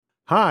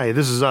Hi,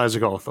 this is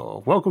Isaac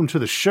Arthur. Welcome to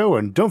the show,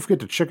 and don't forget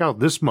to check out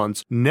this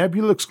month's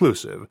Nebula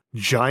exclusive,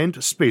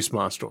 Giant Space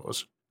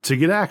Monsters. To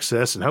get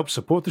access and help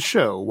support the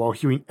show while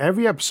hearing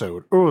every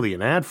episode early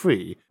and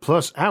ad-free,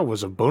 plus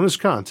hours of bonus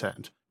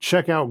content,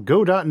 check out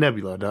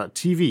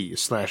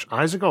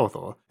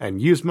go.nebula.tv/IsaacArthur and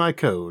use my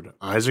code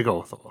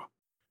IsaacArthur.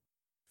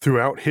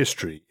 Throughout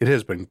history, it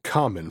has been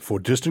common for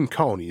distant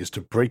colonies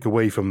to break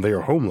away from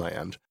their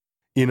homeland.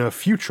 In a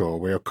future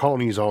where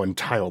colonies are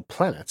entire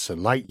planets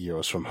and light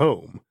years from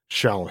home,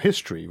 shall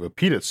history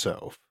repeat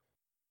itself?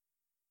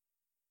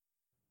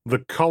 The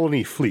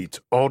colony fleet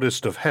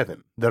Artist of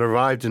Heaven that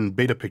arrived in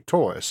Beta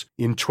Pictoris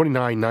in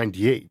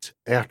 2998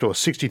 after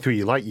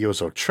 63 light years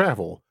of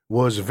travel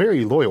was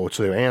very loyal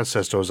to their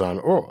ancestors on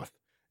Earth,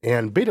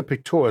 and Beta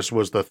Pictoris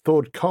was the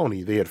third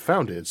colony they had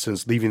founded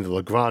since leaving the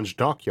Lagrange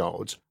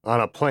dockyards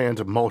on a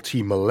planned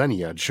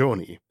multi-millennia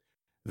journey.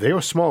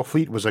 Their small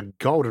fleet was a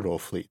Gardener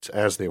fleet,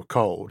 as they were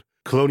called,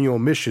 colonial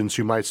missions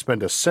who might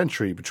spend a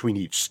century between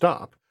each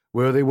stop,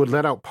 where they would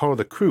let out part of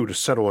the crew to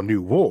settle a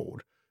new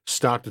world,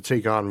 stop to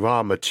take on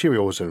raw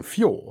materials and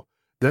fuel,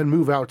 then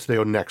move out to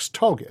their next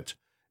target,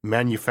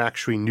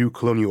 manufacturing new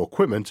colonial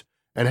equipment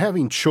and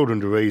having children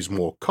to raise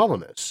more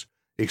colonists,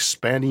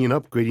 expanding and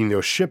upgrading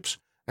their ships,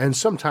 and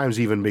sometimes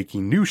even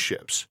making new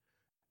ships.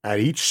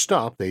 At each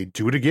stop they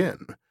do it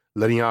again,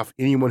 letting off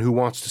anyone who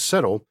wants to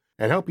settle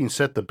and helping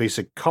set the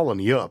basic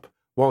colony up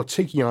while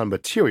taking on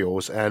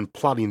materials and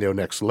plotting their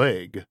next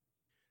leg.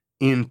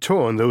 In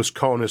turn, those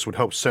colonists would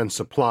help send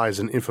supplies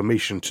and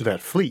information to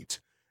that fleet,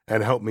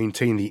 and help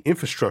maintain the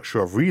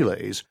infrastructure of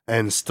relays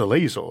and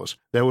stellazers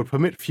that would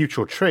permit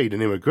future trade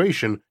and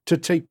immigration to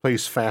take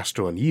place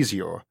faster and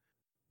easier.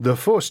 The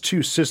first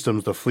two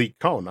systems the fleet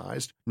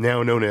colonized,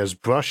 now known as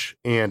Brush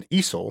and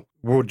Easel,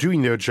 were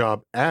doing their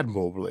job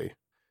admirably.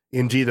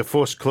 Indeed, the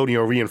first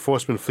colonial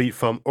reinforcement fleet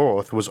from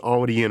Earth was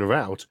already en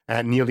route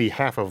at nearly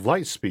half of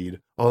light speed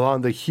along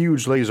the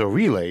huge laser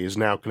relays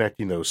now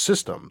connecting those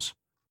systems.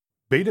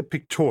 Beta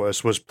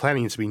Pictoris was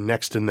planning to be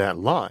next in that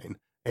line,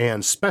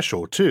 and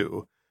special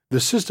too. The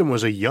system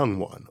was a young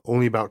one,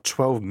 only about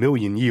 12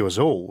 million years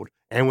old,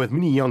 and with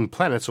many young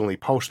planets only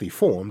partially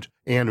formed,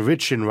 and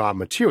rich in raw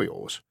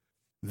materials.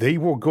 They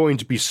were going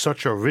to be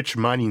such a rich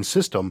mining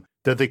system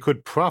that they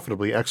could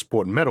profitably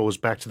export metals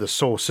back to the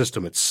Sol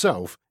system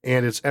itself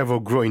and its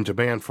ever-growing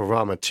demand for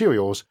raw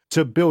materials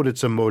to build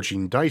its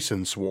emerging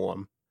Dyson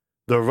swarm.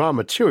 The raw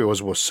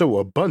materials were so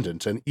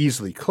abundant and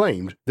easily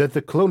claimed that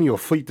the colonial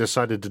fleet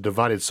decided to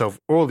divide itself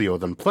earlier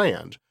than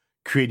planned,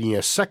 creating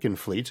a second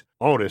fleet,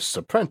 Artist's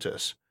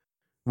Apprentice.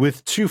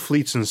 With two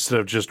fleets instead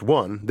of just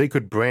one, they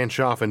could branch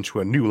off into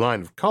a new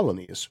line of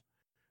colonies.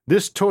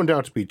 This turned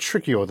out to be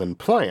trickier than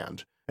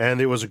planned, and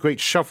there was a great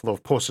shuffle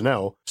of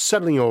personnel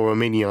settling or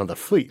remaining on the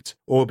fleet,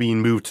 or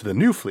being moved to the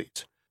new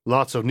fleet,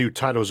 lots of new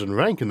titles and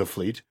rank in the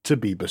fleet to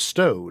be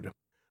bestowed.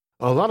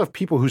 A lot of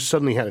people who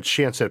suddenly had a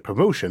chance at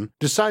promotion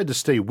decided to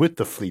stay with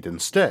the fleet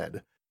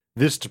instead.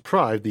 This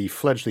deprived the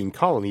fledgling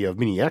colony of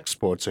many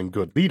experts and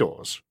good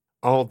leaders.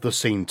 All at the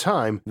same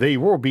time, they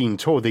were being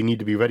told they need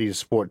to be ready to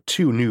support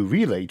 2 new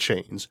relay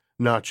chains,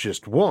 not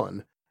just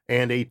one,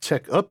 and a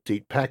tech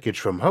update package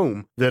from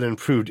home that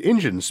improved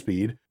engine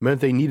speed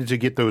meant they needed to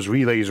get those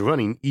relays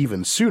running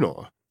even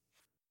sooner.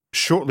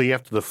 Shortly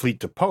after the fleet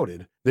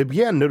departed, they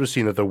began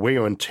noticing that the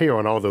wear and tear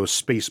on all those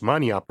space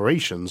mining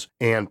operations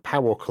and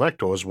power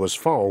collectors was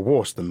far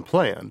worse than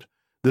planned.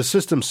 The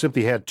system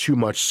simply had too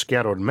much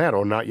scattered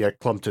matter not yet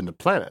clumped into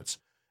planets,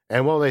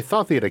 and while they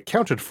thought they had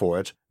accounted for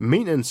it,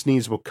 maintenance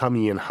needs were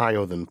coming in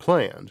higher than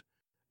planned.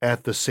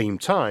 At the same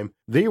time,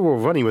 they were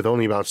running with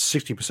only about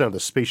 60% of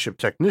the spaceship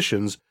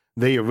technicians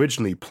they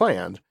originally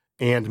planned,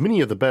 and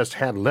many of the best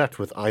had left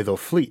with either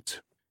fleet.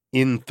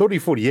 In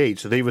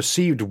 3048, they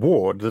received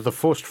word that the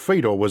first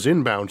freighter was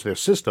inbound to their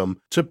system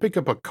to pick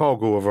up a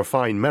cargo of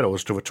refined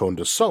metals to return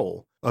to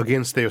Sol,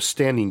 against their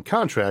standing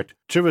contract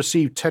to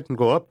receive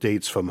technical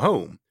updates from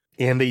home,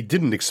 and they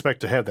didn't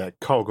expect to have that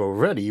cargo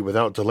ready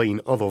without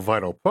delaying other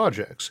vital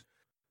projects.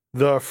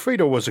 The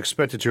freighter was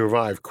expected to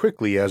arrive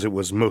quickly as it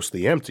was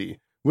mostly empty,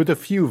 with a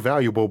few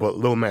valuable but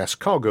low-mass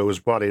cargoes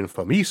brought in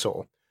from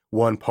Esol,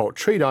 1 part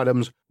trade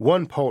items,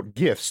 1 part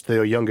gifts to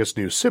their youngest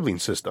new sibling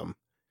system.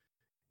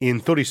 In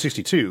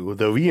 3062,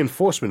 the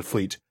reinforcement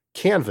fleet,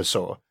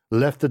 Canvasser,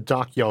 left the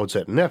dockyards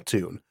at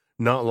Neptune,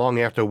 not long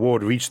after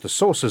word reached the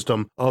Sol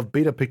system of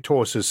Beta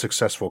Pictoris'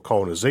 successful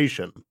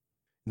colonization.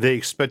 They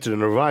expected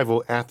an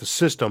arrival at the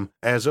system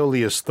as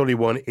early as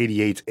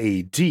 3188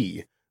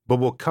 AD, but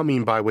were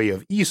coming by way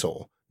of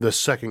Esol, the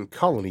second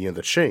colony in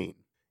the chain.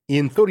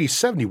 In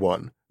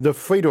 3071, the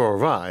freighter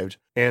arrived,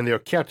 and their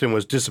captain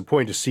was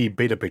disappointed to see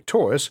Beta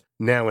Pictoris,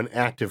 now an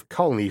active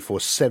colony for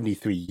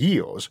 73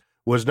 years,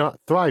 was not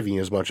thriving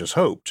as much as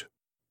hoped.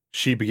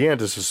 She began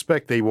to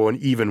suspect they were in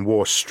even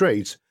worse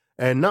straits,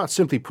 and not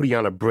simply putting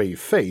on a brave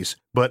face,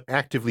 but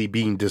actively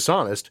being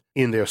dishonest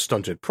in their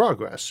stunted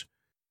progress.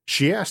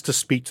 She asked to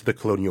speak to the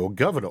colonial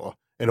governor,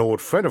 an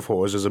old friend of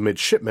hers as a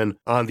midshipman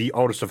on the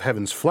Artist of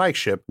Heaven's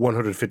flagship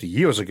 150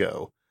 years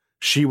ago.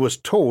 She was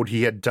told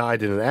he had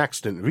died in an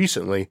accident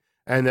recently,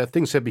 and that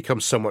things had become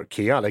somewhat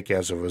chaotic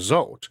as a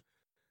result.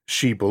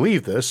 She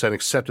believed this and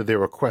accepted their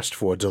request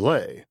for a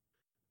delay.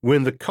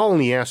 When the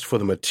colony asked for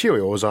the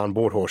materials on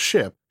board her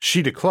ship,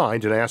 she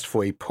declined and asked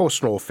for a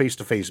personal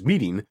face-to-face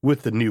meeting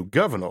with the new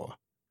governor.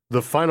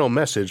 The final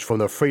message from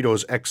the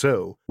freighter's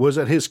XO was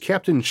that his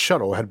captain's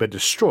shuttle had been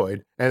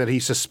destroyed and that he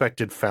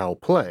suspected foul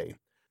play.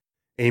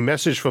 A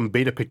message from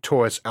Beta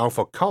Pictoris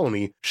Alpha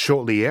Colony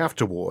shortly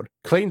afterward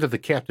claimed that the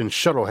captain's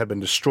shuttle had been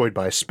destroyed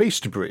by space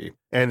debris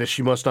and that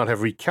she must not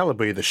have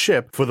recalibrated the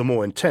ship for the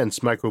more intense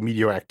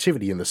micrometeor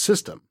activity in the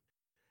system.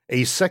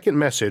 A second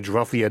message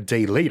roughly a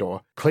day later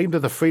claimed that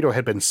the freighter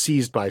had been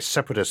seized by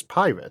separatist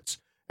pirates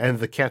and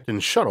the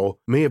captain's shuttle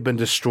may have been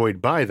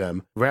destroyed by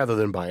them rather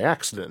than by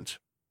accident.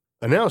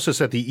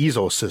 Analysis at the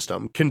ESO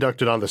system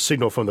conducted on the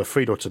signal from the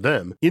freighter to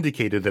them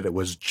indicated that it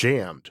was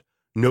jammed.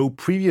 No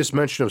previous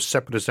mention of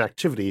separatist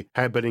activity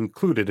had been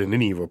included in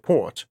any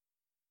report.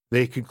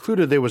 They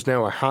concluded there was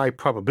now a high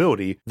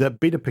probability that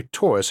Beta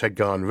Pictoris had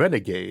gone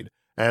renegade,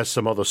 as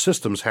some other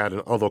systems had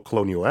in other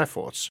colonial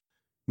efforts.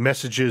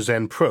 Messages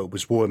and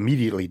probes were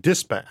immediately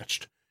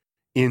dispatched.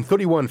 In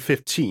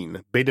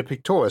 3115, Beta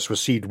Pictoris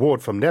received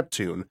word from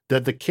Neptune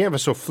that the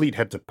Canvasser fleet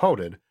had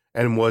departed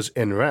and was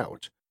en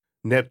route.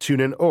 Neptune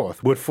and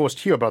Earth would first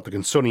hear about the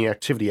concerning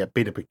activity at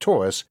Beta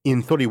Pictoris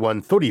in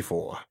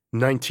 3134,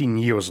 19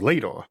 years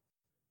later.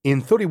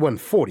 In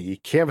 3140,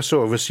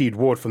 Canvasser received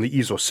word from the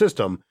ESO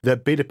system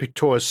that Beta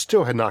Pictoris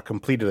still had not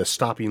completed a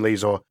stopping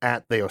laser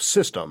at their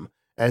system,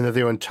 and that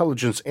their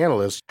intelligence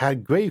analysts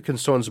had grave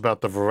concerns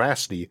about the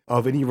veracity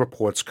of any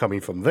reports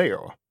coming from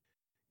there.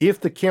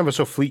 If the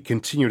Canvasser fleet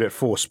continued at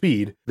full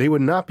speed, they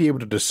would not be able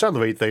to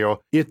decelerate there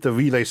if the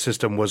relay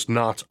system was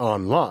not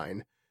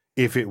online.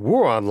 If it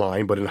were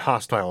online but in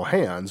hostile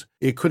hands,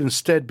 it could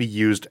instead be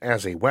used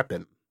as a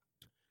weapon.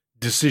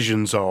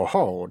 Decisions are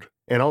hard,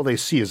 and all they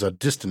see is a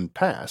distant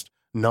past,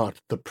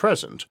 not the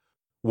present.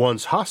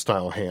 One's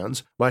hostile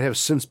hands might have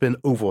since been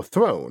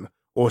overthrown,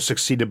 or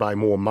succeeded by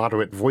more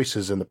moderate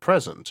voices in the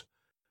present.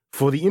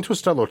 For the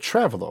interstellar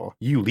traveler,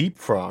 you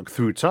leapfrog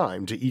through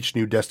time to each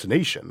new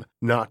destination,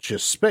 not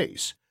just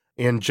space,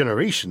 and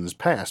generations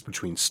pass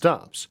between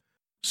stops.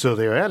 So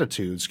their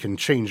attitudes can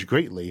change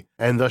greatly,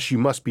 and thus you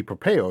must be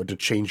prepared to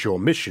change your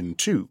mission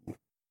too.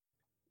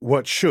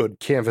 What should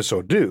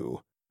Canvasser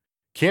do?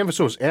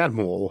 Canvasser's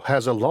admiral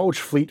has a large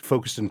fleet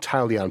focused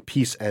entirely on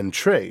peace and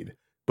trade,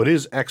 but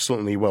is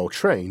excellently well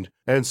trained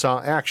and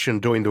saw action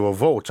during the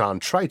revolt on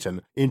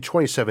Triton in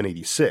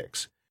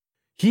 2786.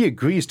 He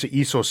agrees to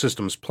ESO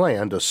System's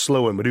plan to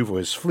slow and maneuver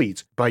his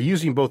fleet by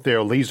using both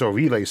their laser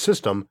relay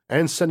system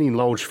and sending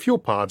large fuel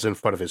pods in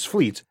front of his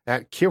fleet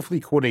at carefully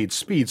coordinated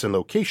speeds and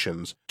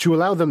locations to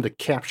allow them to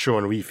capture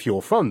and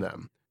refuel from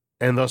them,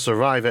 and thus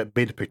arrive at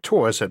Beta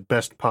Pictoris at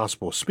best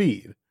possible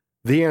speed.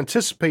 They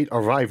anticipate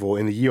arrival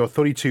in the year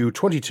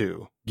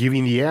 3222,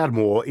 giving the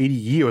Admiral 80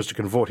 years to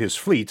convert his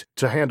fleet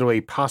to handle a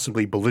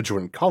possibly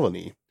belligerent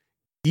colony.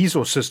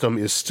 ESO System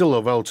is still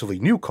a relatively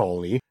new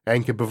colony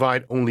and can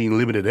provide only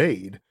limited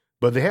aid,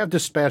 but they have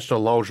dispatched a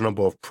large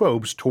number of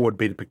probes toward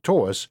Beta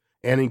Pictoris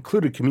and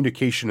included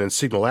communication and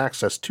signal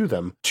access to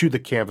them to the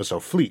Canvasser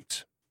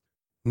fleet.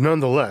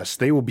 Nonetheless,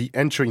 they will be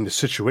entering the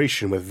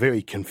situation with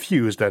very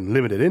confused and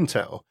limited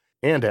intel,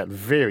 and at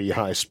very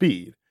high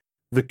speed.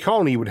 The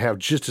colony would have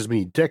just as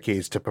many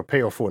decades to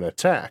prepare for an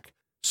attack,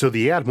 so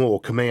the Admiral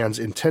commands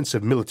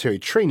intensive military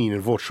training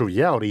in virtual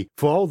reality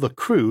for all the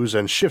crews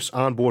and shifts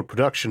onboard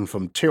production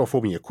from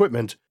terraforming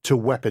equipment to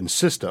weapon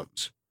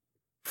systems.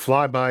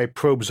 Flyby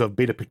probes of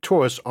Beta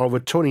Pictoris are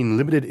returning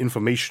limited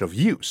information of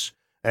use,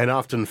 and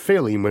often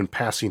failing when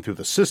passing through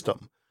the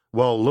system,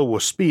 while lower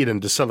speed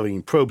and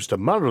decelerating probes to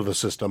monitor the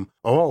system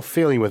are all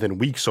failing within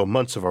weeks or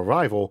months of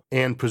arrival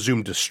and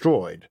presumed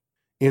destroyed.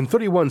 In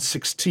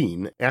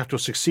 3116, after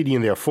succeeding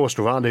in their first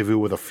rendezvous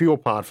with a fuel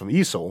pod from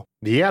ESO,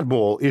 the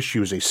Admiral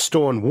issues a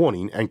stern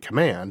warning and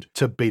command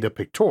to Beta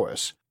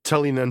Pictoris,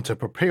 telling them to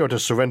prepare to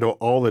surrender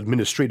all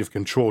administrative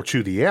control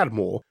to the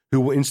Admiral, who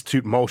will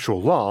institute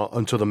martial law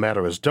until the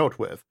matter is dealt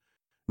with.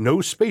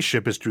 No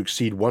spaceship is to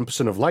exceed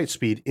 1% of light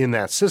speed in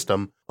that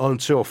system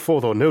until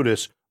further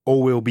notice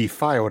or will be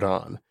fired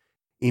on.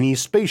 Any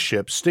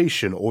spaceship,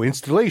 station, or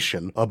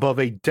installation above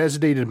a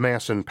designated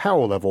mass and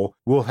power level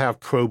will have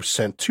probes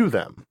sent to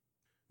them.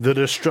 The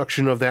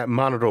destruction of that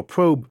monitor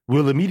probe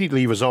will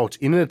immediately result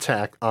in an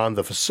attack on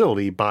the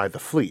facility by the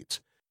fleet.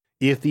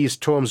 If these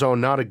terms are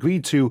not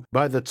agreed to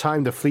by the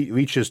time the fleet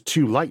reaches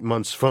 2 light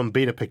months from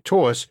Beta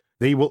Pictoris,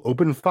 they will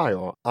open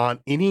fire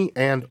on any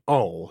and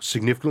all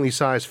significantly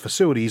sized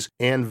facilities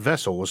and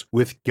vessels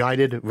with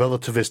guided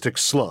relativistic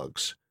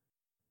slugs.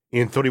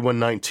 In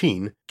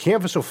 3119,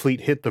 Canvasser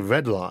fleet hit the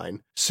red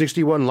line,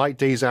 61 light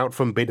days out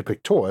from Beta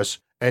Pictoris,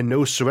 and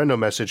no surrender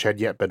message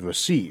had yet been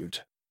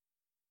received.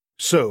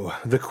 So,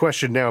 the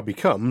question now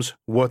becomes,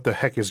 what the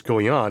heck is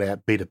going on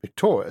at Beta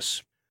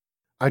Pictoris?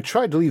 I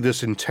tried to leave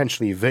this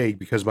intentionally vague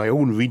because my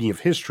own reading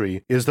of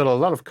history is that a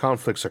lot of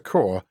conflicts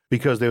occur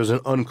because there is an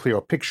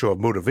unclear picture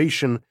of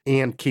motivation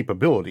and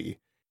capability.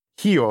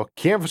 Here,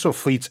 Canvasser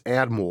Fleet's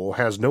admiral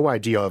has no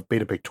idea if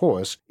Beta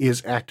Pictoris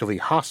is actively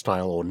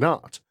hostile or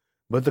not,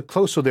 but the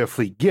closer their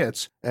fleet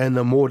gets and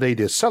the more they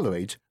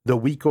decelerate, the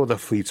weaker the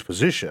fleet's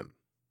position.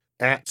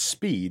 At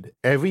speed,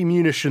 every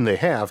munition they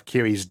have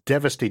carries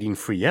devastating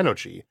free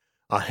energy.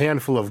 A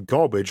handful of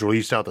garbage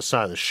released out the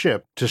side of the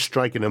ship to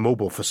strike an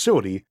immobile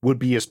facility would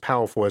be as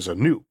powerful as a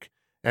nuke,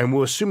 and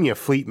we're assuming a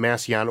fleet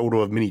massing on order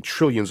of many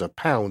trillions of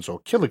pounds or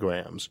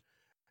kilograms.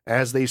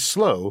 As they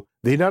slow,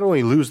 they not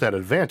only lose that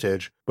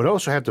advantage, but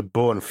also have to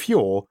burn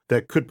fuel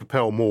that could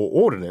propel more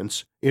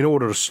ordnance in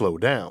order to slow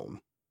down.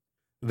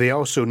 They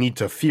also need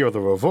to fear the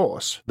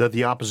reverse, that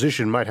the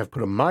opposition might have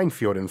put a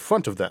minefield in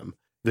front of them,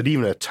 that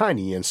even a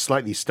tiny and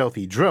slightly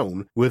stealthy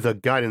drone with a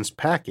guidance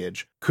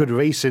package could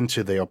race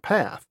into their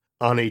path,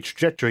 on a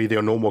trajectory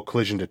their normal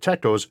collision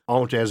detectors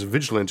aren't as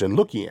vigilant in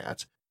looking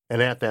at,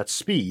 and at that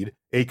speed,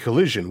 a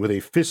collision with a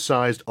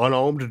fist-sized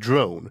unarmed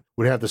drone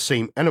would have the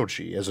same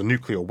energy as a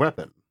nuclear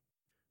weapon.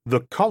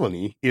 The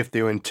colony, if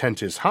their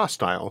intent is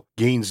hostile,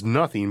 gains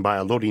nothing by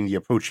alerting the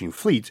approaching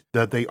fleet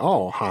that they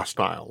are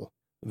hostile.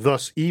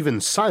 Thus, even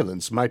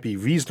silence might be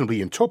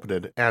reasonably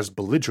interpreted as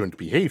belligerent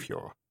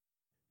behavior.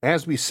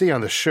 As we say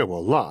on the show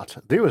a lot,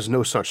 there is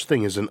no such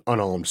thing as an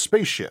unarmed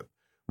spaceship,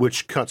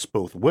 which cuts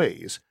both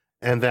ways,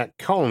 and that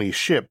colony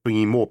ship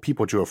bringing more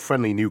people to a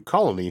friendly new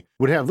colony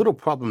would have little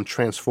problem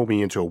transforming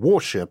into a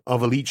warship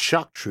of elite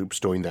shock troops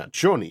during that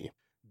journey.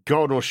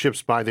 Gardner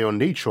ships by their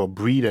nature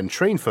breed and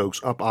train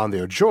folks up on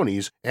their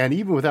journeys, and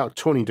even without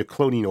turning to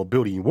cloning or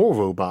building war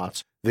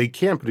robots, they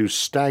can produce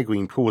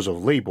staggering pools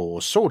of labor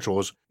or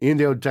soldiers in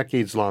their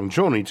decades-long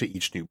journey to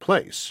each new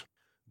place.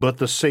 But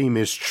the same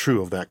is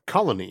true of that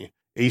colony.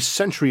 A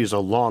century is a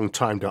long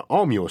time to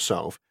arm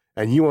yourself,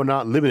 and you are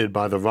not limited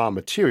by the raw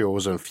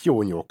materials and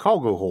fuel in your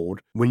cargo hold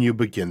when you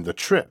begin the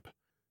trip.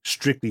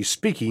 Strictly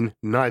speaking,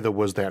 neither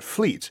was that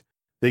fleet.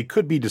 They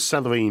could be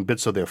decelerating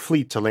bits of their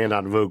fleet to land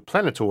on rogue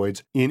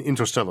planetoids in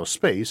interstellar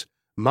space,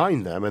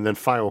 mine them, and then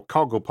fire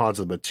cargo pods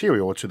of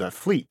material to that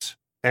fleet,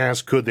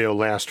 as could their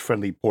last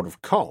friendly port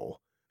of call.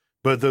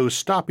 But those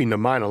stopping to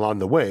mine along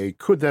the way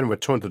could then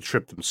return to the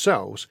trip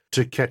themselves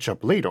to catch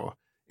up later,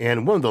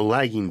 and one of the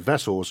lagging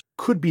vessels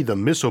could be the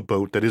missile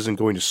boat that isn't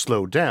going to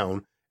slow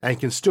down and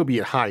can still be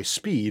at high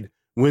speed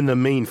when the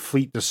main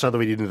fleet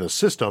decelerated into the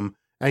system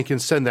and can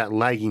send that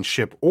lagging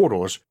ship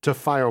orders to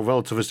fire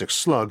relativistic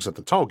slugs at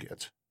the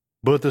target.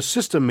 But the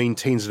system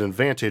maintains an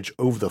advantage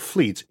over the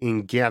fleet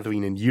in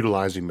gathering and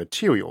utilizing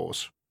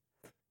materials.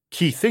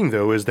 Key thing,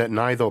 though, is that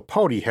neither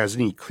party has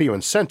any clear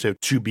incentive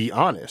to be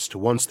honest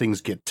once things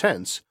get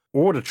tense,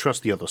 or to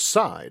trust the other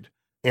side,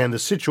 and the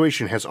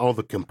situation has all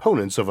the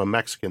components of a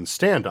Mexican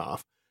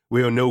standoff,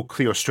 where no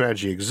clear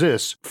strategy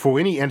exists for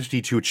any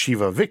entity to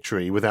achieve a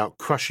victory without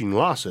crushing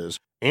losses,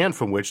 and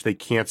from which they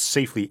can't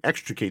safely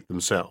extricate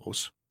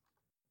themselves.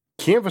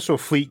 Canvasser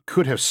Fleet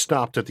could have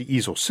stopped at the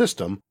Easel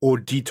system or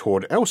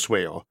detoured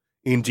elsewhere.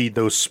 Indeed,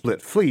 those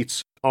split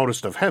fleets,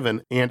 Artist of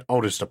Heaven and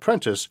Artist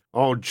Apprentice,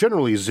 are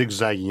generally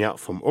zigzagging out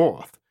from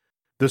Earth.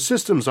 The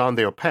systems on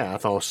their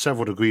path are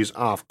several degrees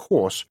off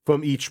course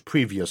from each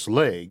previous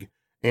leg,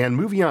 and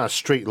moving on a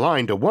straight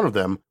line to one of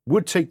them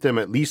would take them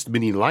at least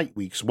many light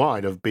weeks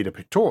wide of Beta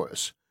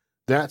Pictoris.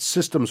 That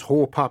system's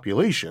whole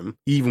population,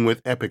 even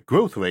with epic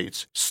growth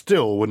rates,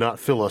 still would not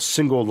fill a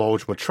single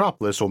large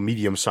metropolis or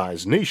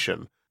medium-sized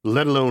nation,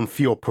 let alone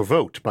feel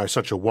provoked by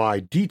such a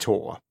wide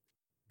detour.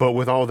 But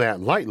with all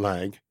that light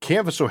lag,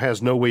 Canvasser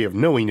has no way of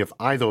knowing if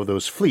either of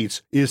those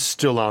fleets is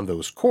still on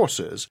those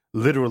courses,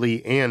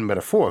 literally and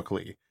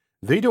metaphorically.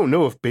 They don't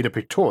know if Beta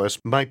Pictoris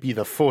might be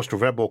the first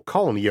rebel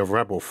colony of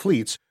rebel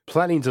fleets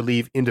planning to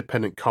leave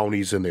independent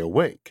colonies in their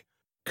wake.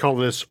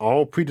 Colonists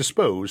all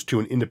predisposed to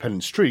an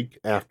independent streak,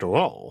 after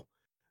all.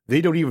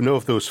 They don't even know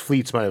if those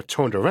fleets might have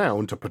turned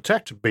around to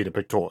protect Beta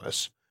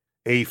Pictoris.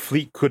 A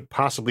fleet could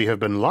possibly have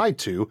been lied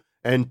to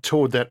and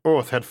told that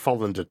Earth had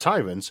fallen to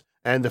tyrants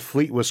and the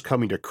fleet was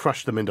coming to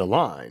crush them into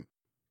line.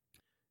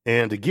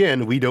 And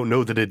again, we don't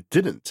know that it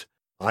didn't.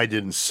 I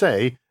didn't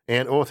say,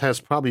 and Earth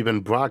has probably been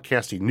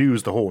broadcasting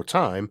news the whole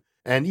time,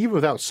 and even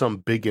without some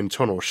big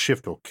internal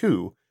shift or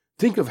coup,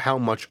 think of how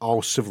much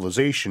all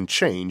civilization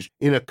changed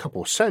in a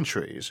couple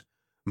centuries.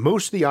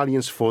 Most of the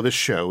audience for this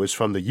show is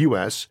from the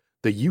US,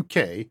 the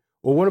UK,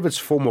 or one of its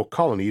former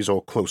colonies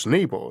or close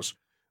neighbors.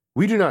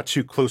 We do not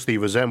too closely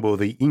resemble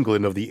the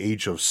England of the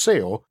Age of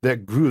Sail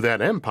that grew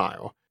that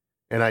empire,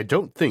 and I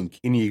don't think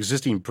any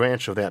existing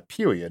branch of that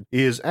period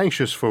is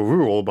anxious for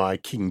rule by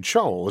King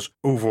Charles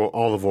over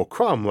Oliver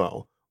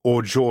Cromwell,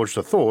 or George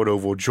III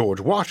over George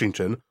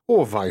Washington,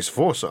 or vice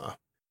versa.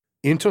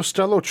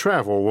 Interstellar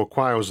travel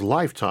requires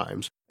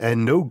lifetimes,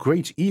 and no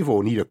great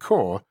evil need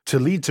occur to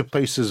lead to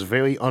places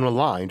very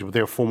unaligned with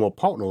their former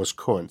partner's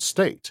current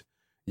state.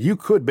 You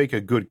could make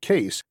a good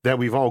case that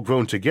we've all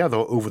grown together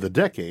over the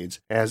decades,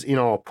 as in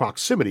our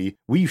proximity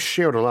we've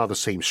shared a lot of the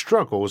same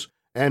struggles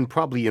and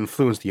probably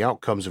influenced the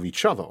outcomes of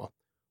each other.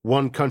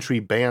 One country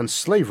bans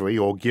slavery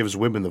or gives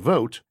women the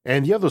vote,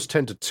 and the others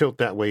tend to tilt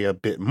that way a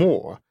bit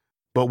more.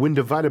 But when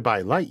divided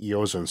by light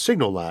years and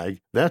signal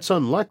lag, that's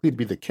unlikely to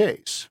be the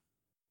case.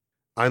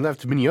 I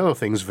left many other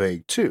things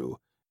vague too.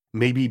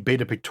 Maybe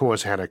Beta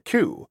Pictoris had a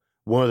coup.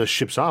 One of the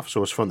ship's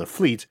officers from the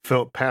fleet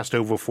felt passed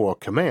over for a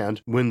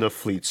command when the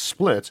fleet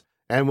split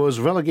and was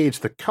relegated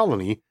to the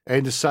colony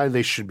and decided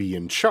they should be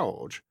in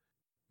charge.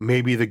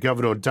 Maybe the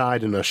governor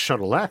died in a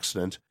shuttle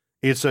accident.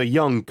 It's a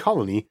young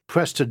colony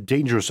pressed to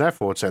dangerous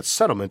efforts at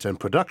settlement and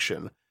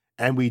production,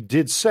 and we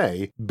did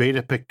say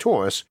Beta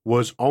Pictoris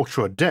was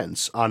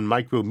ultra-dense on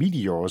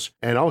micrometeors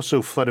and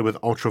also flooded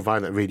with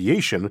ultraviolet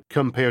radiation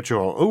compared to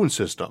our own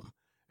system,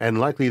 and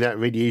likely that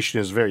radiation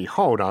is very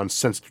hard on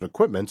sensitive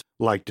equipment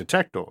like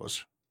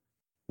detectors.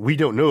 We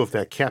don't know if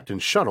that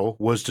captain's shuttle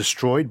was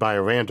destroyed by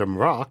a random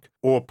rock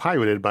or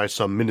pirated by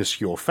some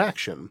minuscule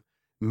faction.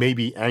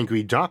 Maybe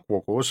angry dock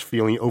workers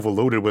feeling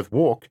overloaded with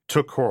work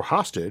took her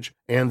hostage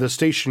and the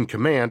station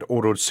command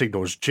ordered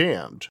signals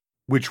jammed,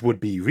 which would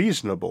be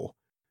reasonable.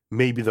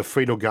 Maybe the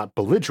freighter got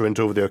belligerent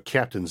over their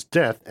captain's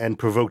death and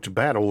provoked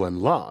battle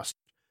and lost,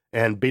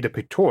 and Beta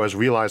Pictoris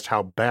realized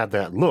how bad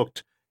that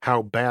looked,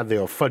 how bad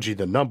their fudging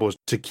the numbers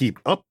to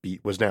keep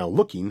upbeat was now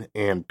looking,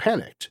 and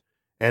panicked.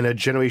 And a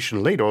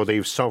generation later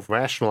they've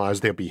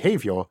self-rationalized their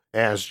behavior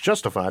as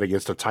justified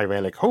against a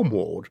tyrannic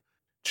homeworld.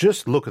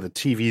 Just look at the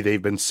TV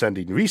they've been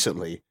sending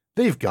recently.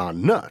 They've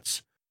gone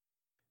nuts.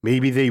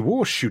 Maybe they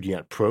were shooting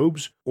at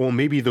probes, or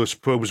maybe those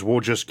probes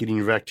were just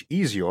getting wrecked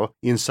easier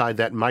inside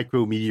that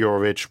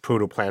micrometeor-rich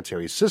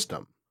protoplanetary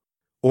system.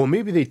 Or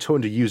maybe they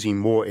turned to using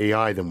more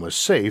AI than was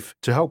safe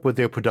to help with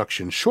their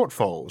production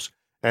shortfalls,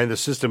 and the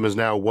system is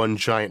now one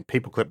giant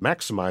paperclip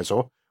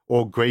maximizer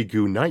or Grey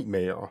Goo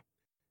nightmare.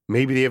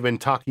 Maybe they have been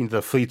talking to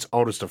the fleet's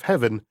artist of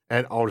heaven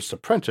and artist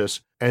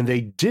apprentice, and they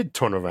did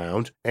turn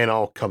around and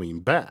are coming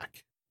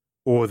back.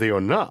 Or they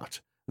are not.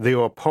 They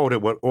are appalled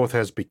at what Earth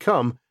has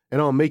become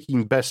and are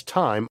making best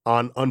time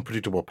on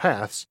unpredictable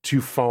paths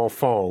to far,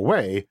 far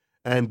away,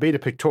 and Beta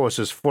Pictoris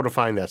is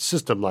fortifying that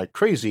system like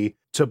crazy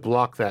to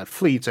block that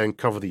fleet and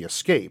cover the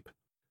escape.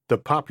 The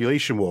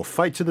population will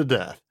fight to the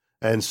death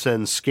and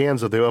send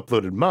scans of their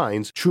uploaded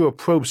minds through a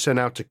probe sent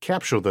out to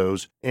capture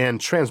those and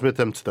transmit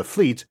them to the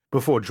fleet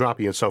before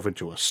dropping itself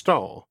into a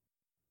star.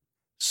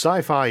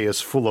 Sci-fi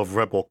is full of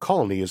rebel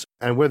colonies,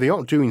 and where they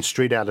aren't doing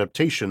straight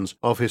adaptations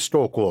of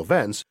historical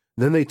events,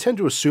 then they tend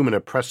to assume an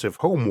oppressive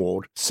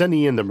homeworld,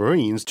 sending in the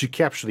Marines to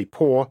capture the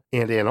poor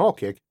and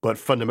anarchic but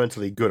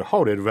fundamentally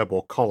good-hearted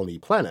rebel colony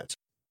planet.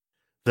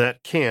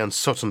 That can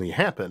certainly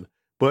happen,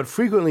 but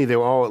frequently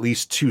there are at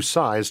least two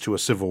sides to a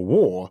civil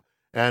war,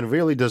 and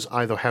rarely does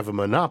either have a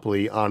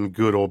monopoly on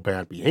good or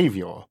bad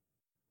behavior.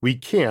 We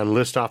can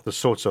list off the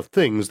sorts of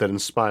things that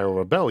inspire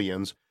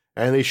rebellions,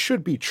 and they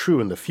should be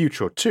true in the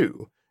future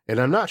too, and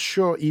I'm not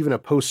sure even a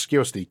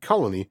post-scarcity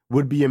colony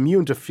would be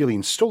immune to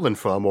feeling stolen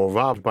from or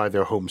robbed by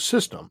their home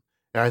system,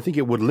 and I think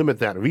it would limit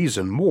that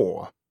reason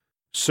more.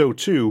 So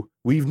too,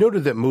 we've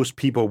noted that most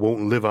people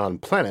won't live on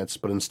planets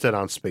but instead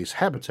on space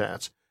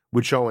habitats,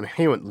 which are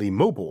inherently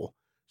mobile,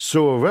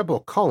 so a rebel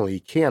colony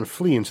can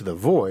flee into the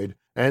void,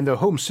 and their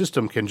home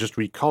system can just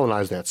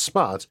recolonize that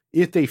spot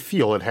if they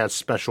feel it has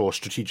special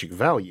strategic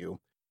value.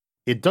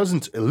 It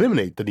doesn't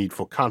eliminate the need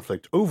for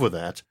conflict over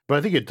that, but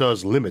I think it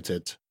does limit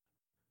it.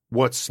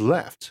 What's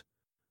left?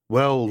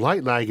 Well,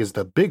 light lag is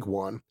the big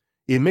one.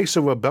 It makes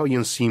a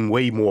rebellion seem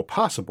way more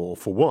possible,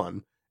 for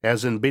one,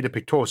 as in Beta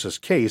Pictoris'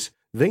 case,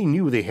 they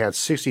knew they had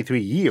 63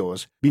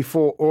 years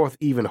before Earth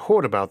even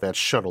heard about that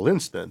shuttle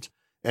incident,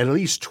 and at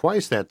least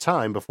twice that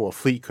time before a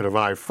fleet could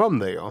arrive from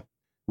there,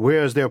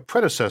 whereas their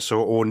predecessor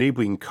or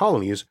neighboring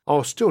colonies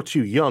are still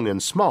too young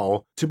and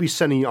small to be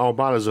sending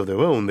armadas of their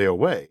own their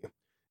way.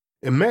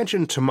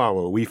 Imagine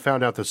tomorrow we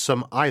found out that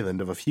some island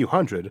of a few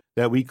hundred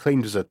that we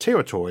claimed as a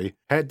territory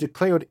had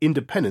declared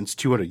independence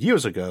 200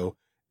 years ago,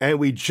 and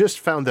we just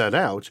found that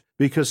out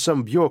because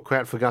some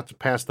bureaucrat forgot to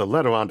pass the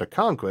letter on to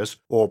Congress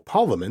or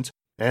Parliament,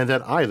 and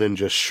that island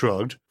just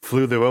shrugged,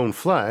 flew their own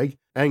flag,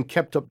 and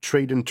kept up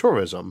trade and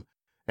tourism,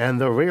 and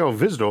the rare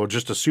visitor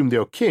just assumed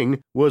their king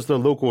was the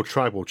local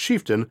tribal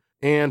chieftain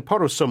and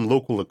part of some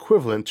local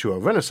equivalent to a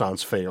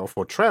Renaissance fair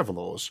for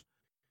travelers.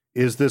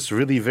 Is this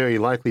really very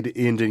likely to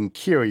end in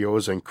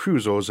carriers and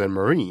cruisers and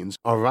marines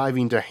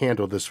arriving to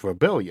handle this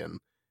rebellion?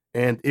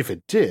 And if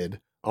it did,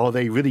 are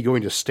they really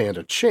going to stand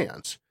a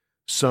chance?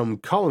 Some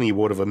colony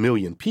world of 1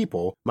 million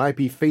people might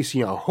be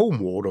facing a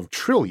homeworld of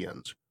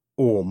trillions,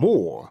 or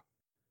more.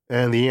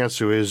 And the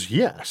answer is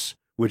yes,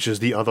 which is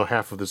the other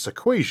half of this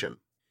equation.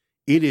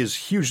 It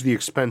is hugely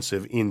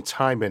expensive in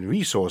time and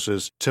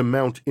resources to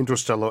mount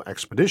interstellar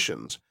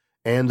expeditions,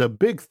 and the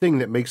big thing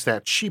that makes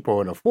that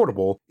cheaper and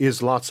affordable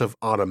is lots of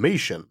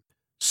automation.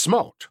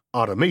 Smart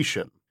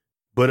automation.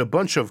 But a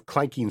bunch of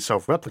clanking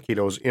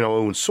self-replicators in our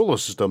own solar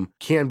system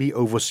can be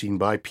overseen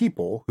by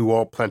people who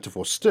are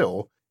plentiful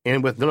still,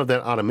 and with none of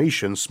that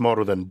automation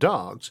smarter than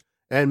dogs,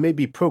 and may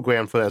be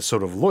programmed for that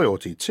sort of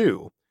loyalty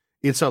too.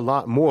 It's a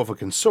lot more of a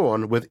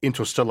concern with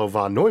interstellar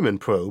von Neumann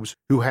probes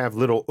who have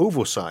little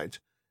oversight.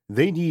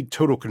 They need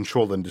total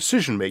control and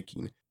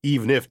decision-making,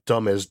 even if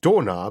dumb as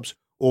doorknobs,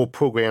 or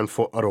programmed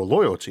for utter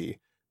loyalty,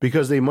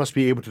 because they must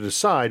be able to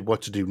decide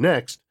what to do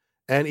next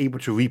and able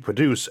to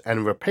reproduce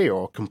and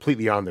repair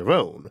completely on their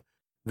own.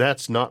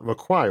 That's not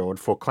required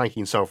for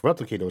clanking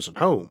self-replicators at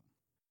home.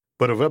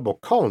 But a rebel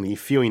colony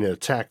fearing an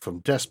attack from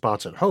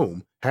despots at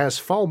home has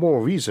far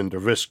more reason to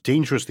risk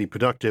dangerously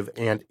productive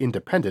and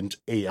independent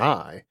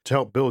AI to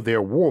help build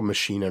their war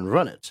machine and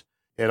run it.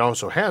 It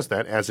also has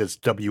that as its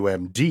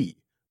WMD.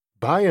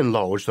 By and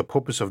large, the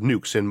purpose of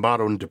nukes in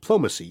modern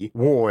diplomacy,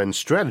 war, and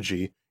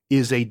strategy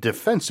is a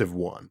defensive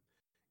one.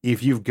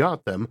 If you've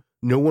got them,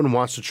 no one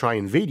wants to try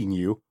invading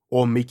you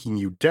or making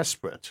you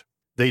desperate.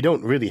 They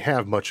don't really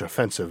have much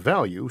offensive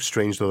value,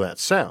 strange though that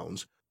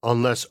sounds,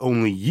 unless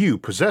only you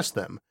possess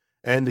them,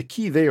 and the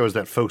key there is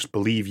that folks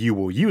believe you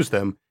will use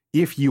them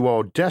if you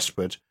are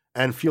desperate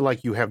and feel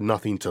like you have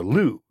nothing to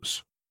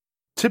lose.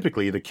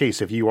 Typically the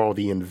case if you are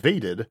the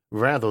invaded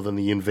rather than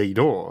the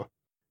invader.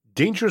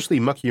 Dangerously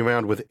mucking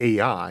around with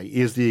AI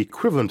is the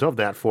equivalent of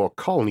that for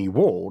a colony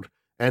world,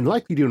 and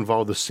likely to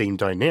involve the same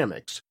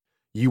dynamics.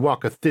 You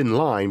walk a thin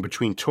line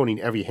between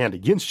turning every hand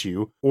against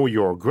you or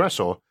your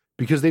aggressor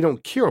because they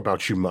don't care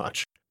about you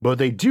much, but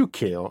they do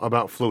care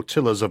about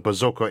flotillas of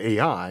berserker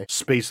AI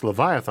space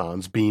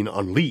leviathans being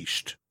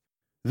unleashed.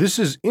 This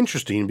is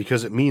interesting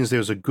because it means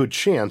there's a good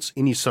chance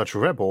any such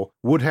rebel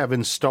would have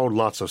installed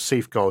lots of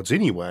safeguards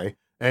anyway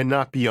and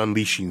not be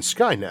unleashing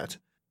Skynet,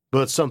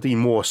 but something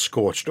more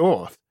scorched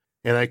earth,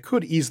 and I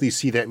could easily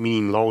see that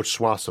meaning large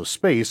swaths of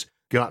space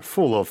got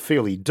full of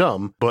fairly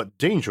dumb but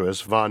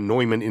dangerous von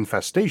Neumann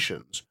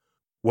infestations.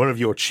 One of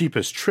your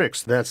cheapest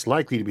tricks that's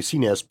likely to be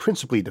seen as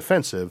principally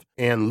defensive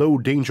and low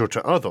danger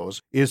to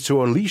others is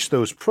to unleash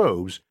those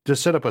probes to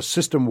set up a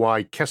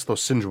system-wide Kessler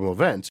syndrome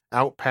event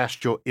out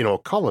past your inner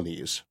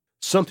colonies,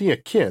 something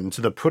akin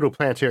to the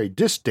protoplanetary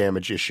disk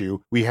damage issue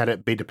we had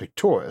at Beta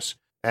Pictoris,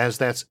 as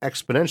that's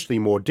exponentially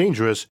more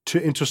dangerous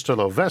to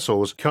interstellar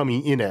vessels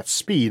coming in at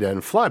speed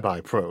and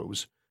flyby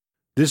probes.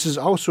 This is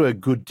also a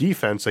good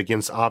defense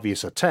against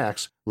obvious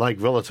attacks like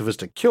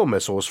relativistic kill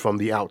missiles from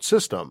the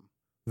out-system,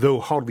 though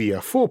hardly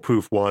a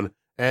foolproof one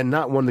and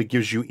not one that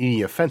gives you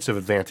any offensive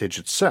advantage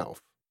itself.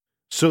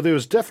 So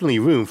there's definitely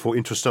room for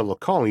interstellar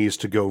colonies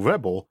to go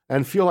rebel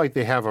and feel like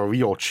they have a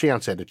real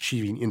chance at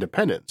achieving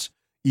independence,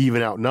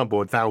 even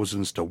outnumbered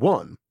thousands to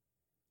one.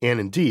 And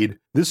indeed,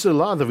 this is a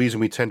lot of the reason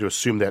we tend to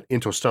assume that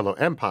interstellar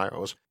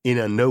empires in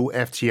a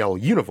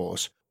no-FTL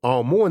universe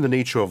are more in the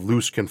nature of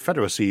loose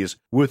confederacies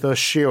with a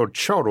shared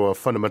charter of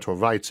fundamental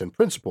rights and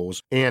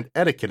principles and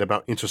etiquette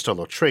about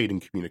interstellar trade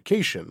and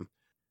communication.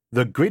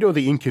 The greater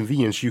the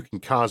inconvenience you can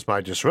cause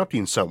by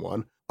disrupting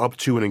someone, up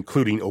to and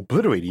including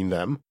obliterating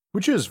them,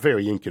 which is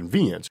very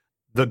inconvenient,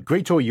 the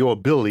greater your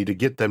ability to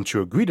get them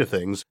to agree to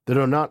things that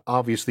are not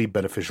obviously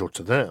beneficial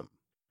to them.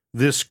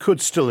 This could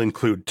still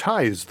include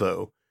tithes,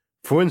 though.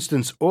 For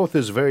instance, Earth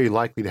is very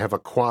likely to have a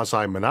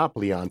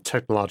quasi-monopoly on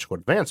technological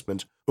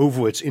advancement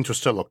over its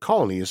interstellar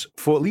colonies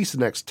for at least the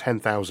next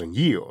 10,000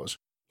 years,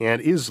 and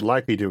is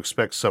likely to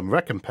expect some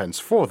recompense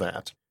for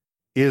that.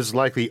 Is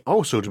likely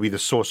also to be the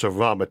source of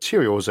raw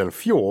materials and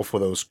fuel for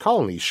those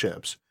colony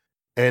ships,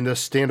 and a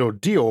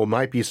standard deal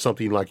might be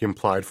something like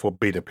implied for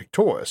Beta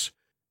Pictoris.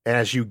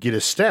 As you get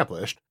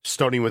established,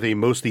 starting with a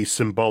mostly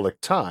symbolic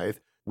tithe,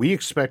 we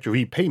expect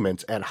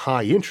repayment at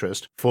high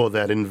interest for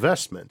that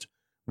investment.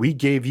 We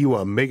gave you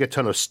a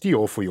megaton of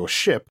steel for your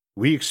ship,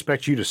 we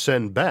expect you to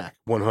send back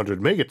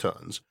 100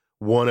 megatons,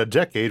 one a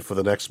decade for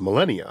the next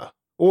millennia.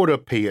 Or to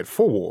pay it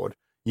forward,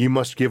 you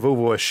must give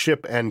over a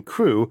ship and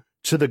crew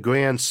to the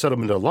Grand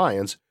Settlement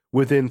Alliance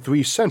within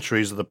 3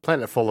 centuries of the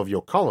planetfall of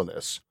your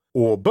colonists,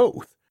 or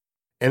both.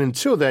 And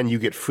until then you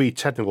get free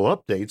technical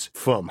updates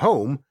from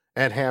home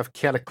and have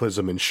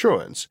cataclysm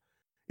insurance.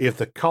 If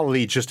the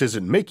colony just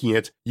isn't making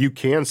it, you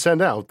can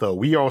send out the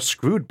 "We Are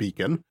Screwed"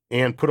 beacon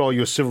and put all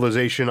your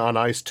civilization on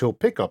ice till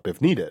pickup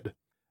if needed.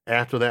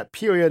 After that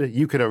period,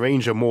 you can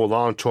arrange a more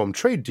long-term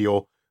trade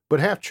deal, but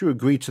have to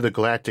agree to the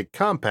Galactic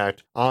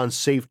Compact on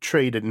safe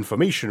trade and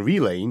information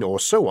relaying or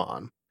so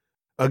on.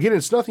 Again,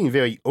 it's nothing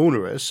very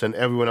onerous, and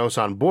everyone else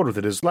on board with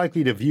it is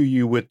likely to view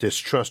you with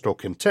distrust or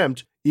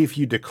contempt if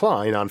you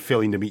decline on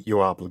failing to meet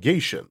your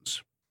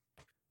obligations.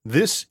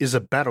 This is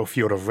a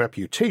battlefield of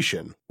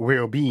reputation,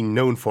 where being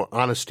known for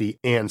honesty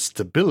and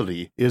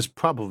stability is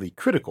probably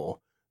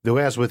critical, though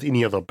as with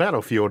any other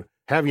battlefield,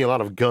 having a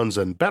lot of guns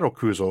and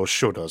battlecruisers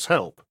sure does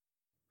help.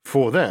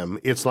 For them,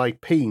 it's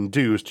like paying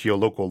dues to your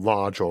local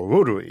lodge or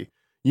rotary.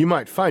 You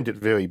might find it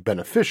very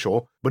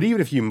beneficial, but even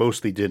if you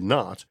mostly did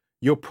not,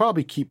 you'll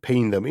probably keep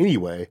paying them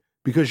anyway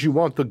because you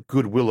want the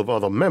goodwill of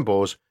other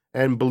members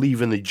and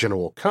believe in the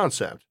general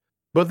concept.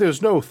 But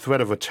there's no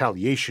threat of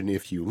retaliation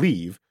if you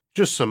leave,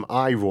 just some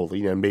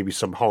eye-rolling and maybe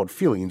some hard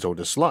feelings or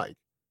dislike.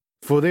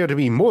 For there to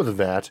be more than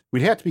that,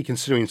 we'd have to be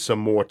considering some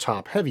more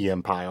top-heavy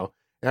empire,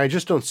 and I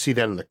just don't see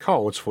that in the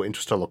cards for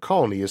interstellar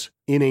colonies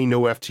in a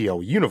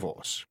no-FTL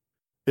universe,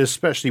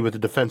 especially with the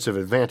defensive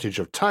advantage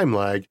of time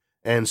lag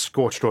and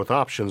scorched earth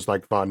options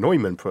like von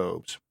Neumann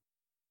probes.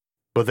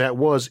 But that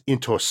was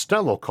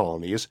interstellar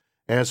colonies,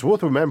 and it's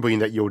worth remembering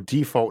that your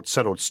default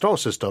settled star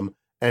system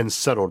and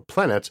settled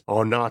planet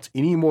are not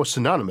any more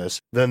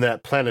synonymous than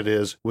that planet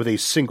is with a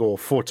single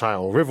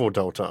fertile river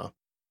delta.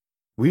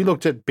 We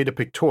looked at Beta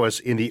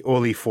Pictoris in the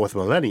early 4th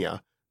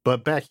millennia,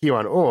 But back here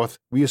on Earth,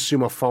 we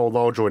assume a far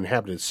larger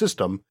inhabited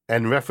system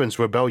and reference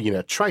rebellion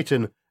at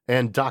Triton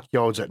and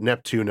dockyards at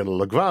Neptune and a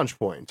Lagrange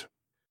point.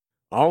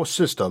 Our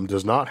system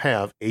does not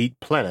have 8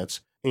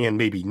 planets, and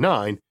maybe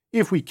 9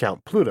 if we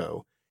count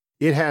Pluto.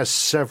 It has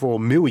several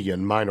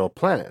million minor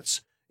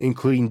planets,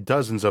 including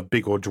dozens of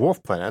big or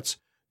dwarf planets,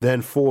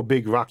 then 4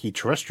 big rocky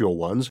terrestrial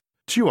ones,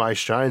 2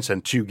 ice giants,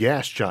 and 2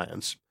 gas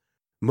giants.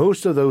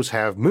 Most of those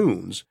have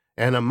moons,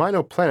 and a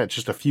minor planet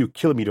just a few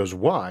kilometers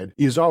wide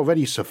is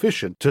already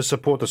sufficient to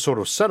support the sort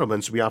of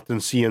settlements we often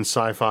see in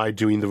sci-fi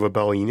during the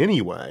rebellion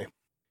anyway.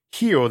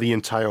 Here the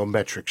entire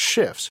metric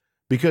shifts,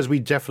 because we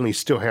definitely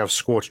still have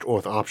scorched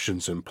Earth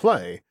options in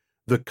play.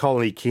 The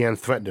colony can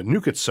threaten to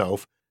nuke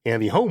itself,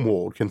 and the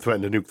homeworld can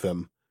threaten to nuke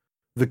them.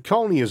 The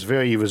colony is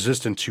very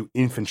resistant to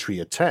infantry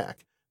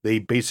attack. They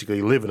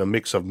basically live in a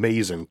mix of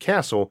maze and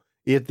castle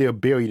if they're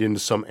buried into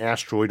some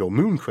asteroid or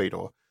moon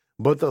crater,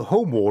 but the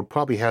homeworld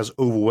probably has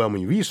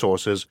overwhelming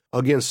resources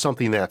against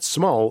something that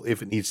small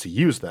if it needs to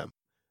use them.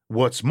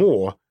 What's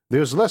more,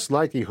 there's less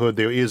likelihood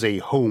there is a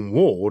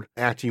homeworld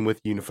acting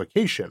with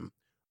unification.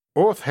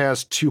 Earth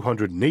has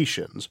 200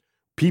 nations.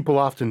 People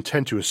often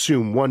tend to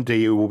assume one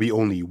day it will be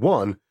only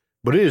one,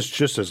 but it is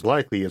just as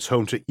likely it's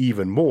home to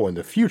even more in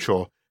the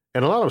future,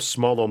 and a lot of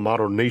smaller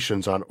modern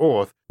nations on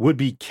Earth would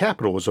be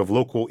capitals of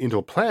local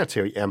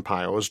interplanetary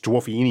empires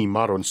dwarfing any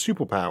modern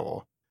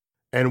superpower.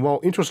 And while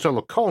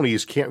interstellar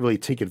colonies can't really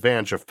take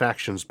advantage of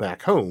factions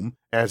back home,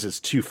 as it's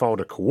too far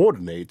to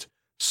coordinate,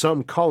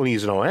 some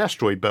colonies in our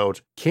asteroid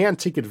belt can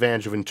take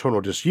advantage of internal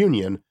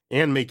disunion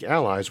and make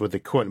allies with the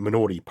current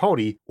minority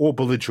party or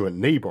belligerent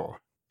neighbor.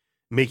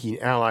 Making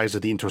allies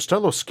at the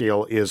interstellar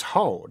scale is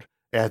hard.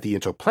 At the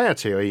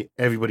interplanetary,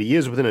 everybody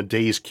is within a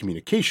day's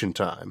communication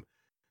time.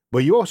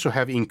 But you also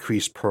have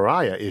increased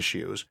pariah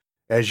issues,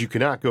 as you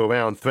cannot go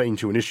around threatening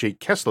to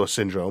initiate Kessler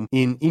syndrome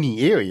in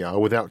any area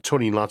without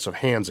turning lots of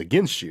hands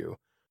against you,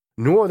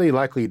 nor are they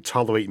likely to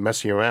tolerate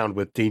messing around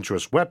with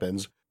dangerous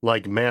weapons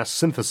like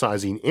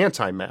mass-synthesizing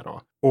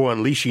antimatter or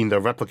unleashing the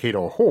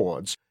replicator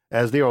hordes,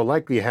 as they are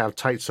likely to have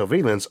tight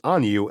surveillance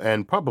on you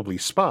and probably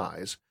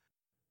spies.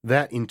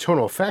 That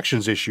internal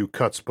factions issue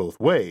cuts both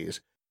ways,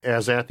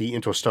 as at the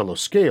interstellar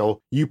scale,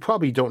 you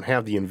probably don't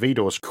have the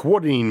invaders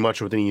coordinating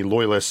much with any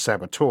loyalist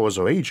saboteurs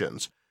or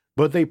agents,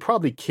 but they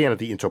probably can at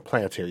the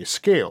interplanetary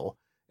scale,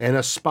 and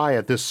a spy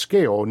at this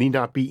scale need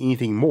not be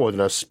anything more than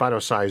a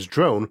spider-sized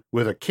drone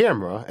with a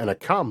camera and a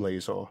comm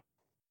laser.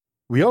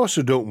 We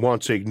also don't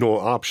want to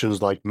ignore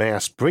options like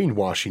mass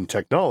brainwashing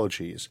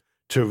technologies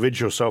to rid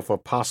yourself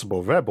of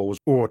possible rebels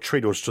or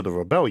traitors to the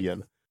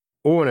rebellion,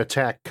 or an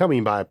attack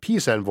coming by a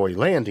peace envoy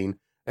landing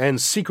and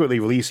secretly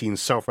releasing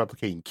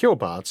self-replicating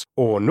killbots,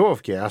 or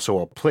nerve gas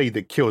or a plague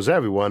that kills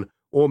everyone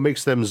or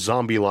makes them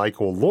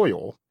zombie-like or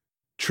loyal.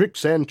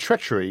 Tricks and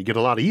treachery get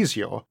a lot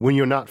easier when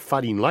you're not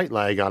fighting light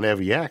lag on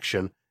every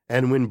action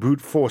and when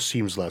brute force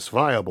seems less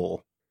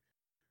viable.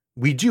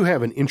 We do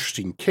have an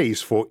interesting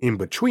case for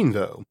in-between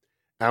though.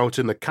 Out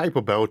in the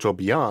Kuiper Belt or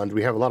beyond,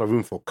 we have a lot of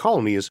room for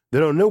colonies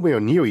that are nowhere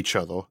near each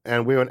other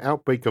and where an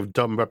outbreak of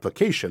dumb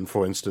replication,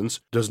 for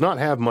instance, does not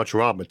have much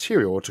raw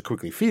material to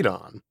quickly feed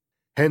on.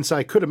 Hence,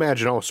 I could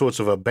imagine all sorts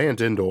of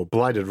abandoned or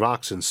blighted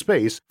rocks in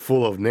space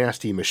full of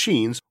nasty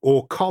machines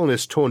or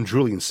colonists torn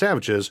drooling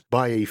savages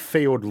by a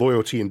failed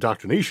loyalty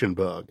indoctrination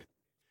bug.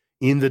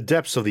 In the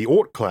depths of the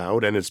Oort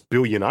cloud and its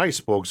billion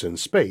icebergs in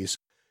space,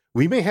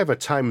 we may have a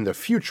time in the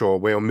future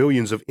where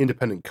millions of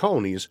independent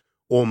colonies,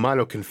 or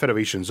minor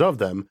confederations of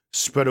them,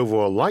 spread over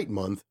a light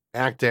month,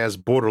 act as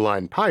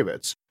borderline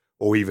pirates,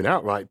 or even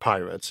outright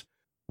pirates,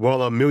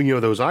 while a million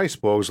of those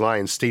icebergs lie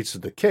in states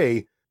of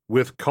decay,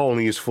 with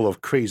colonies full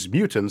of crazed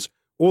mutants,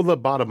 or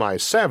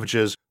lobotomized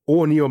savages,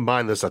 or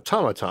near-mindless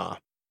automata.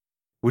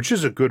 Which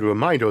is a good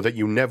reminder that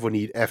you never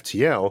need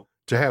FTL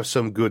to have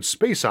some good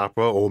space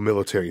opera or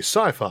military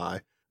sci-fi.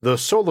 The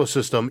solar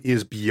system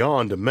is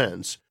beyond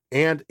immense,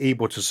 and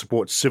able to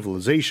support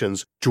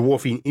civilizations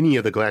dwarfing any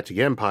of the galactic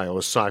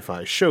empires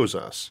sci-fi shows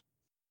us.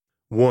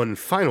 One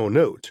final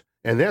note,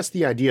 and that's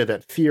the idea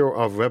that fear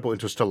of rebel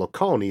interstellar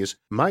colonies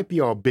might be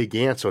our big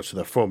answer to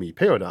the Fermi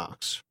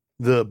paradox.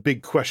 The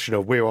big question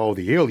of where all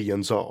the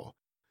aliens are.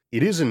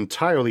 It is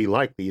entirely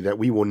likely that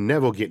we will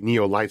never get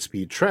near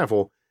lightspeed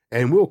travel,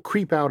 and will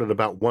creep out at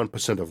about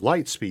 1% of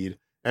light speed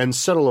and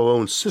settle our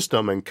own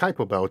system in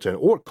Kuiper Belt and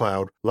Oort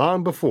cloud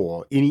long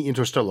before any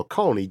interstellar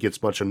colony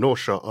gets much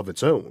inertia of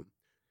its own.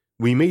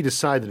 We may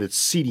decide that it's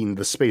seeding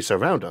the space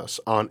around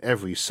us on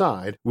every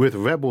side with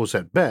rebels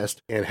at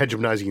best and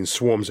hegemonizing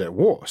swarms at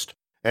worst,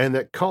 and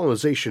that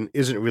colonization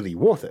isn't really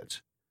worth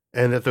it,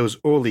 and that those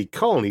early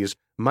colonies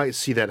might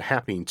see that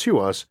happening to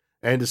us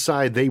and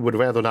decide they would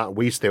rather not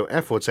waste their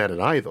efforts at it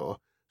either,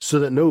 so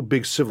that no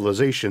big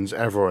civilizations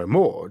ever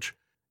emerge,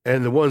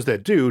 and the ones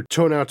that do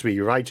turn out to be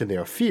right in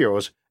their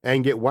fears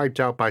and get wiped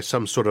out by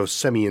some sort of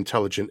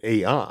semi-intelligent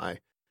AI.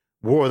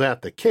 Were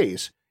that the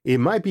case, it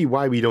might be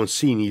why we don't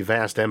see any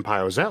vast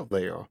empires out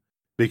there,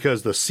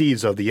 because the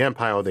seeds of the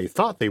empire they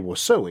thought they were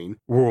sowing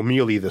were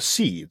merely the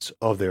seeds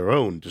of their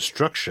own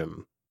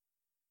destruction.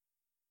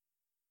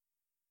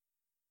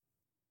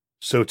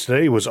 So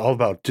today was all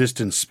about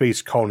distant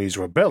space colonies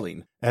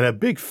rebelling, and a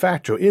big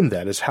factor in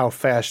that is how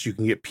fast you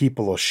can get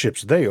people or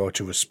ships there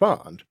to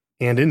respond.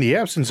 And in the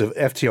absence of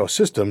FTL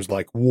systems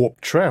like warp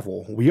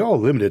travel, we are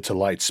limited to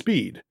light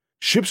speed.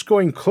 Ships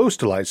going close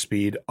to light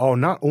speed are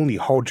not only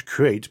hard to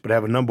create but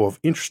have a number of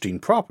interesting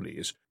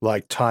properties,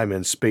 like time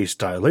and space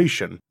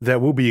dilation, that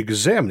we'll be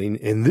examining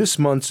in this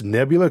month's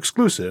Nebula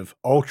exclusive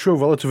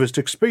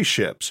ultra-relativistic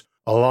spaceships,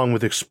 along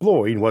with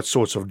exploring what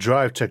sorts of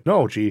drive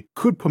technology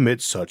could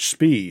permit such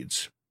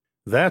speeds.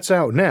 That's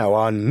out now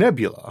on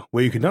Nebula,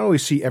 where you can not only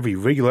see every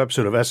regular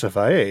episode of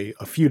SFIA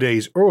a few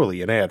days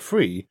early and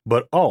ad-free,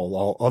 but all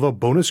our other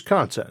bonus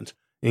content,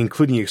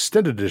 including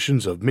extended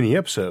editions of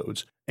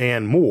mini-episodes,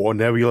 and more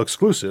Nebula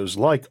exclusives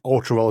like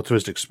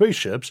ultra-relativistic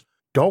spaceships,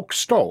 dark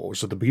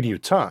stars at the beginning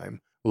of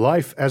time,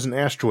 life as an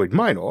asteroid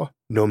minor,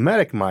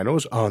 nomadic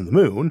minors on the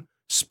moon,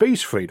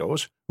 space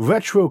freighters,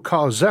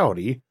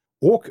 retro-causality,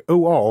 Orc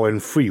OR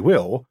and free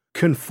will,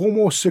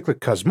 conformal cyclic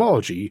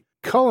cosmology,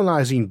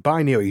 colonizing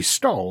binary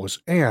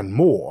stars, and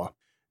more.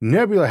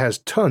 Nebula has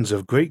tons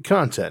of great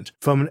content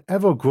from an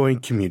ever-growing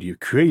community of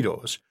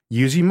creators.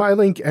 Using my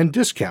link and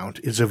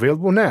discount is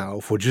available now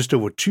for just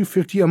over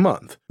 $2.50 a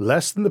month,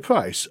 less than the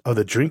price of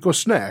the drink or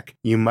snack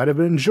you might have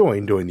been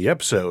enjoying during the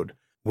episode.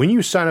 When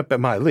you sign up at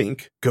my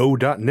link,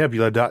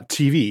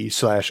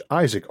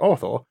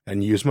 go.nebula.tv/IsaacArthur,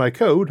 and use my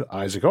code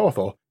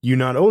IsaacArthur, you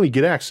not only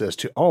get access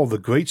to all the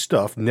great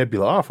stuff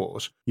Nebula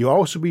offers, you'll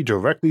also be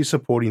directly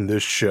supporting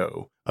this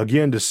show.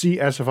 Again, to see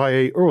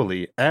SFIA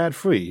early,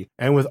 ad-free,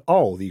 and with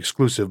all the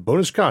exclusive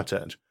bonus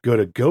content, go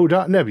to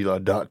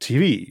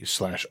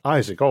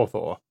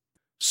go.nebula.tv/IsaacArthur.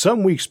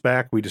 Some weeks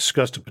back, we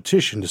discussed a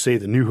petition to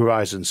save the New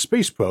Horizons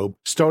space probe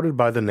started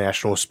by the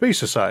National Space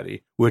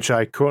Society, which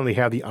I currently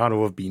have the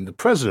honor of being the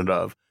president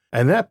of,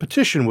 and that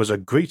petition was a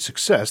great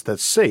success that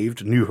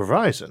saved New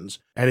Horizons,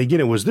 and again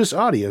it was this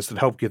audience that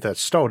helped get that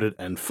started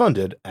and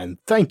funded, and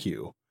thank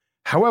you.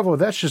 However,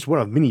 that's just one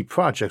of many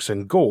projects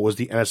and goals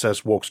the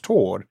NSS works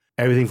toward,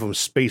 everything from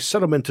space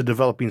settlement to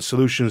developing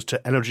solutions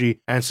to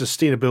energy and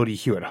sustainability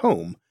here at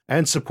home,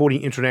 and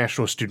supporting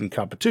international student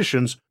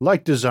competitions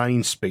like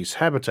designing space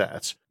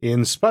habitats.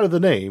 In spite of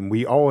the name,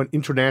 we are an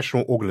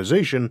international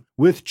organization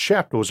with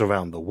chapters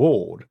around the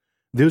world.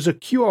 There's a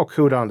QR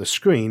code on the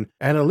screen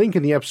and a link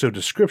in the episode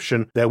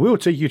description that will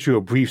take you to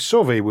a brief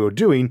survey we're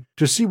doing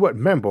to see what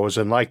members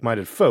and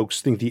like-minded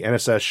folks think the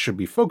NSS should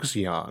be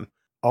focusing on.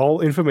 All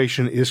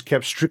information is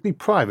kept strictly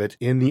private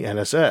in the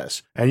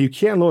NSS, and you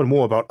can learn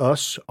more about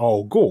us,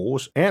 our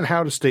goals, and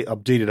how to stay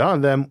updated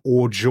on them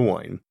or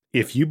join.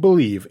 If you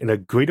believe in a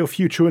greater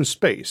future in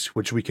space,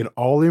 which we can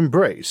all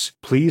embrace,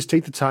 please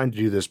take the time to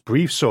do this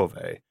brief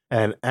survey.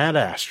 And ad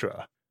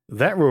astra.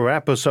 That will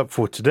wrap us up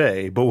for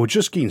today, but we're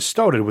just getting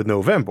started with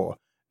November,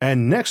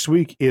 and next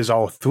week is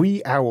our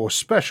 3-hour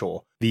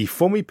special, the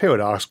Fermi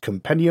Paradox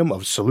Compendium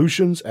of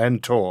Solutions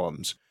and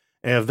Terms.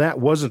 And if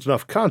that wasn't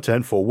enough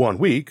content for 1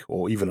 week,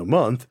 or even a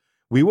month,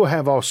 we will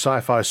have our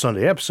Sci-Fi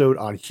Sunday episode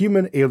on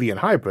human-alien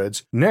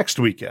hybrids next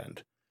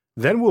weekend.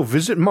 Then we'll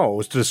visit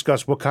Mars to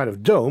discuss what kind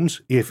of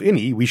domes, if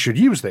any, we should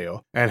use there,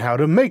 and how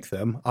to make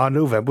them on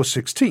November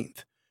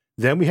 16th.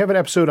 Then we have an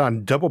episode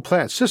on double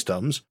planet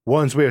systems,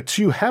 ones where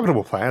 2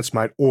 habitable planets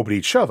might orbit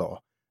each other.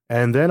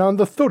 And then on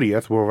the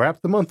 30th, we'll wrap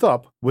the month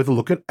up with a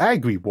look at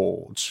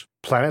agri-worlds,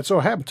 planets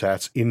or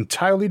habitats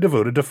entirely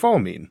devoted to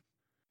farming.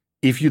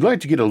 If you'd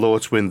like to get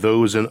alerts when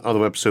those and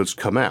other episodes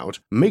come out,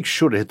 make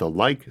sure to hit the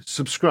like,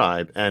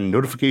 subscribe, and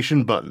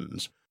notification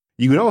buttons.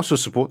 You can also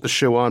support the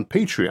show on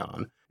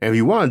Patreon, and if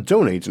you want to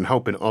donate and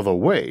help in other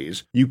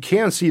ways, you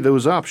can see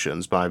those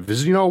options by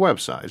visiting our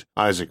website,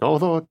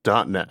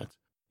 isaacarthur.net.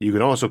 You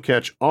can also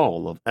catch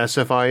all of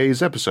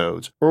SFIA's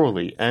episodes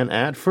early and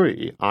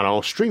ad-free on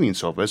our streaming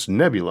service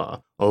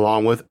Nebula,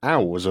 along with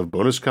hours of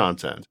bonus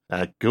content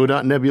at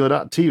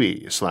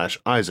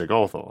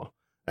go.nebula.tv/IsaacArthur.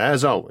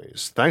 As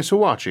always, thanks for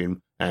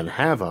watching, and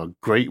have a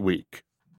great week.